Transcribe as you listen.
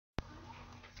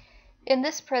In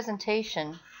this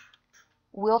presentation,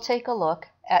 we'll take a look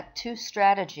at two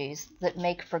strategies that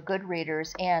make for good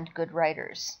readers and good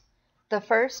writers. The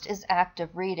first is active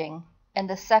reading, and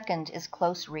the second is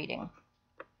close reading.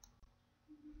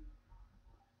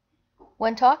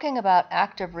 When talking about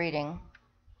active reading,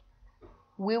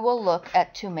 we will look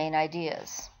at two main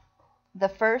ideas. The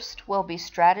first will be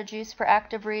strategies for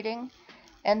active reading,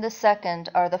 and the second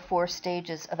are the 4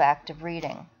 stages of active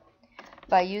reading.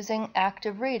 By using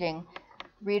active reading,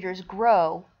 readers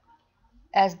grow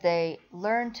as they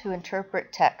learn to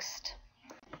interpret text.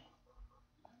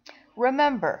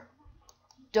 Remember,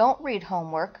 don't read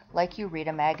homework like you read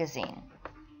a magazine.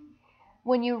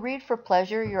 When you read for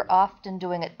pleasure, you're often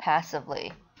doing it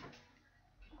passively.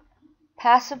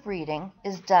 Passive reading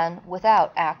is done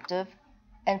without active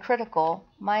and critical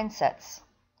mindsets.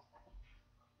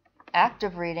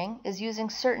 Active reading is using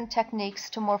certain techniques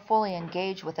to more fully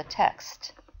engage with a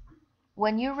text.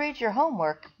 When you read your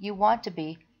homework, you want to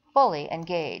be fully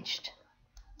engaged.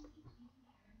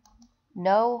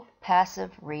 No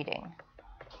passive reading.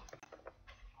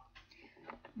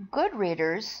 Good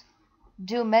readers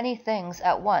do many things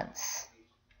at once.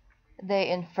 They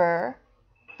infer,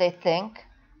 they think,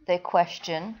 they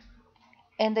question,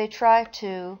 and they try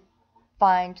to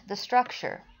find the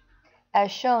structure.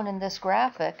 As shown in this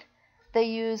graphic, they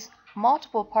use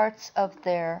multiple parts of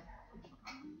their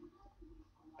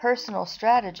personal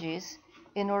strategies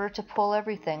in order to pull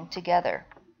everything together.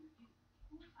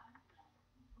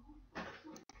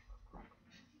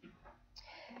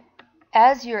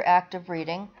 As you're active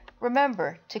reading,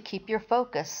 remember to keep your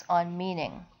focus on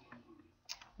meaning.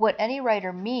 What any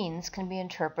writer means can be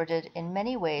interpreted in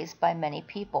many ways by many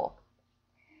people.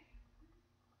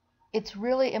 It's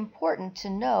really important to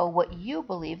know what you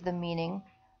believe the meaning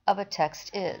of a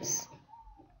text is.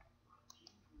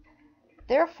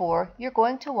 Therefore, you're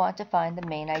going to want to find the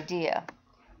main idea.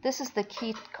 This is the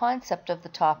key concept of the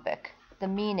topic, the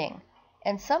meaning,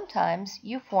 and sometimes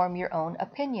you form your own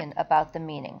opinion about the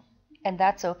meaning, and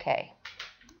that's okay.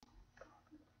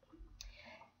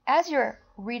 As you're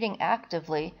reading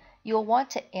actively, you'll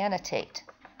want to annotate.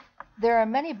 There are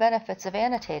many benefits of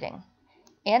annotating.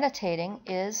 Annotating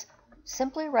is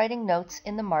simply writing notes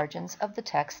in the margins of the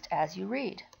text as you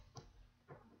read.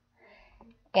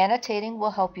 Annotating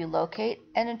will help you locate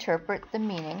and interpret the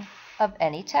meaning of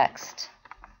any text.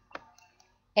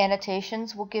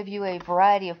 Annotations will give you a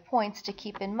variety of points to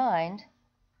keep in mind,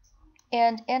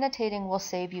 and annotating will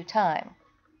save you time.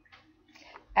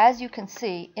 As you can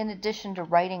see, in addition to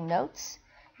writing notes,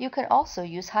 you can also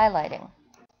use highlighting.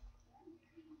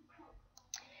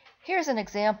 Here's an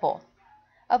example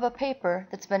of a paper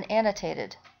that's been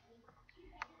annotated.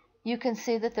 You can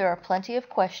see that there are plenty of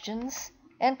questions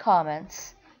and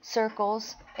comments,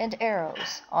 circles, and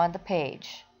arrows on the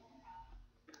page.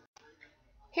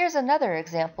 Here's another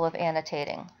example of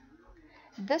annotating.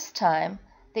 This time,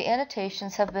 the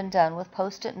annotations have been done with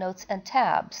post-it notes and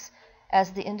tabs,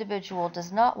 as the individual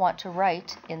does not want to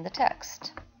write in the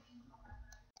text.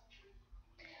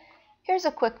 Here's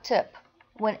a quick tip.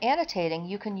 When annotating,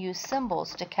 you can use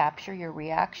symbols to capture your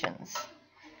reactions.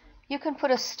 You can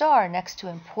put a star next to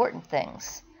important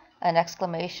things, an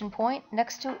exclamation point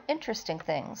next to interesting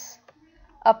things,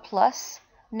 a plus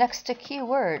next to key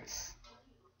words,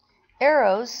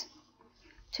 arrows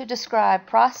to describe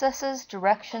processes,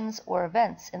 directions, or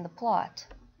events in the plot,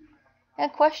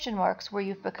 and question marks where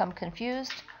you've become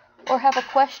confused or have a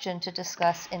question to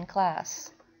discuss in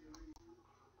class.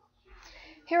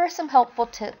 Here are some helpful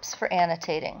tips for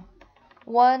annotating.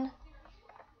 1.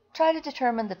 Try to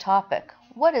determine the topic.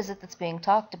 What is it that's being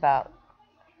talked about?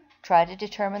 Try to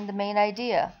determine the main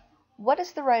idea. What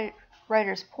is the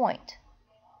writer's point?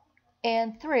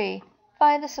 And 3.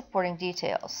 Find the supporting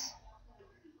details.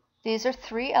 These are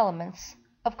 3 elements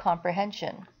of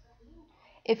comprehension.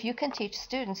 If you can teach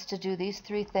students to do these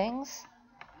 3 things,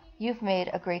 you've made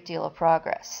a great deal of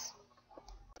progress.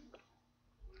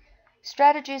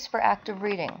 Strategies for active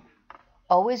reading.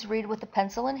 Always read with a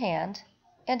pencil in hand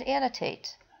and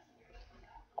annotate.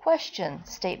 Question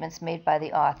statements made by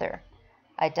the author.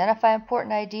 Identify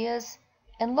important ideas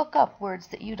and look up words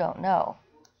that you don't know.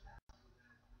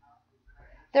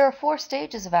 There are 4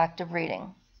 stages of active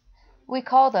reading. We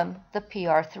call them the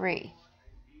PR3.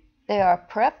 They are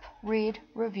prep, read,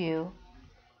 review,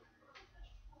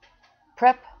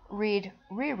 prep, read,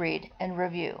 reread, and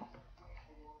review.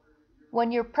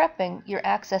 When you're prepping, you're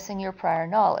accessing your prior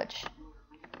knowledge.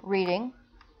 Reading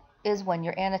is when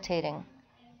you're annotating.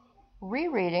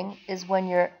 Rereading is when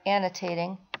you're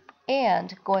annotating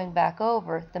and going back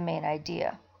over the main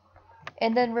idea.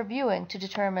 And then reviewing to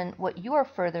determine what your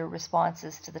further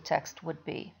responses to the text would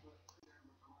be.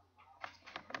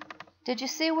 Did you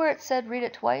see where it said read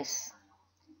it twice?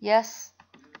 Yes,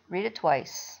 read it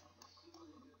twice.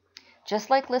 Just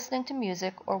like listening to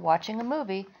music or watching a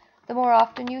movie, the more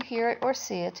often you hear it or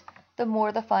see it, the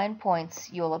more the fine points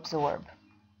you'll absorb.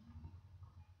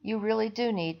 You really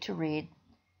do need to read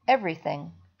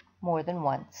everything more than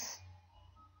once.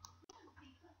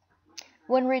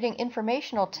 When reading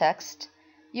informational text,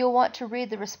 you'll want to read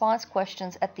the response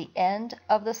questions at the end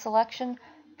of the selection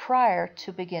prior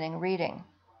to beginning reading.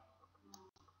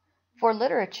 For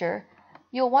literature,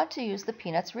 you'll want to use the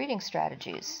Peanuts reading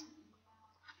strategies.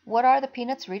 What are the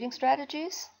Peanuts reading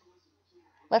strategies?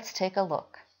 Let's take a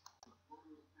look.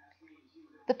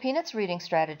 The Peanuts reading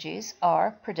strategies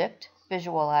are predict,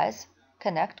 visualize,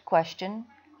 connect, question,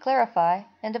 clarify,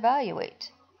 and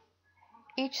evaluate.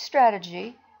 Each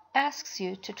strategy asks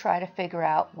you to try to figure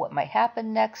out what might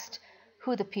happen next,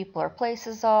 who the people or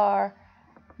places are,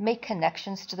 make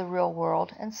connections to the real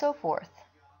world, and so forth.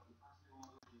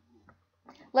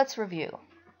 Let's review.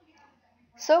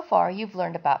 So far, you've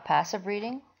learned about passive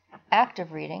reading,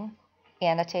 active reading,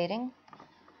 annotating,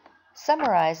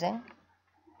 summarizing.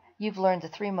 You've learned the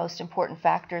 3 most important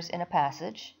factors in a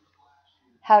passage,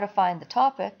 how to find the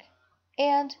topic,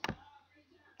 and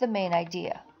the main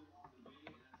idea.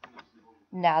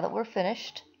 Now that we're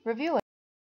finished reviewing,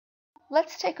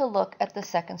 let's take a look at the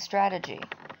second strategy,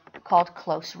 called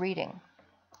close reading.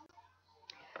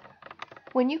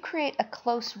 When you create a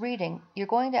close reading, you're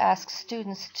going to ask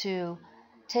students to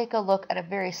take a look at a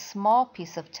very small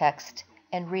piece of text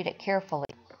and read it carefully.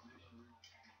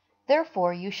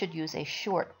 Therefore, you should use a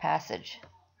short passage.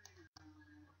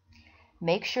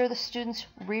 Make sure the students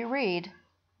reread.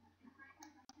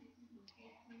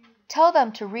 Tell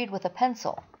them to read with a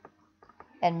pencil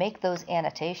and make those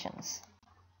annotations.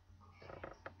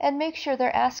 And make sure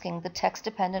they're asking the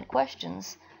text-dependent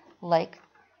questions like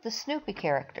the Snoopy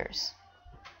characters.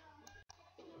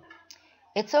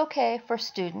 It's okay for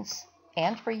students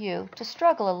and for you to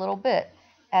struggle a little bit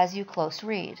as you close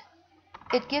read.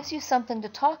 It gives you something to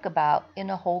talk about in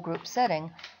a whole group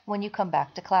setting when you come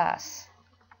back to class.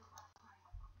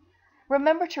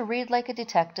 Remember to read like a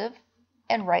detective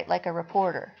and write like a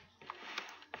reporter.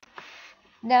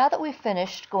 Now that we've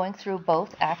finished going through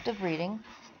both active reading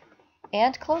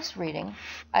and close reading,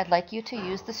 I'd like you to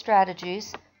use the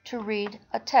strategies to read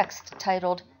a text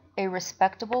titled A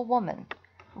Respectable Woman,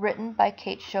 written by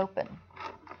Kate Chopin.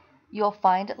 You'll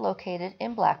find it located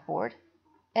in Blackboard,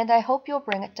 and I hope you'll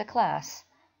bring it to class,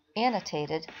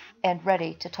 annotated and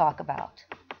ready to talk about.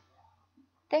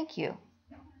 Thank you.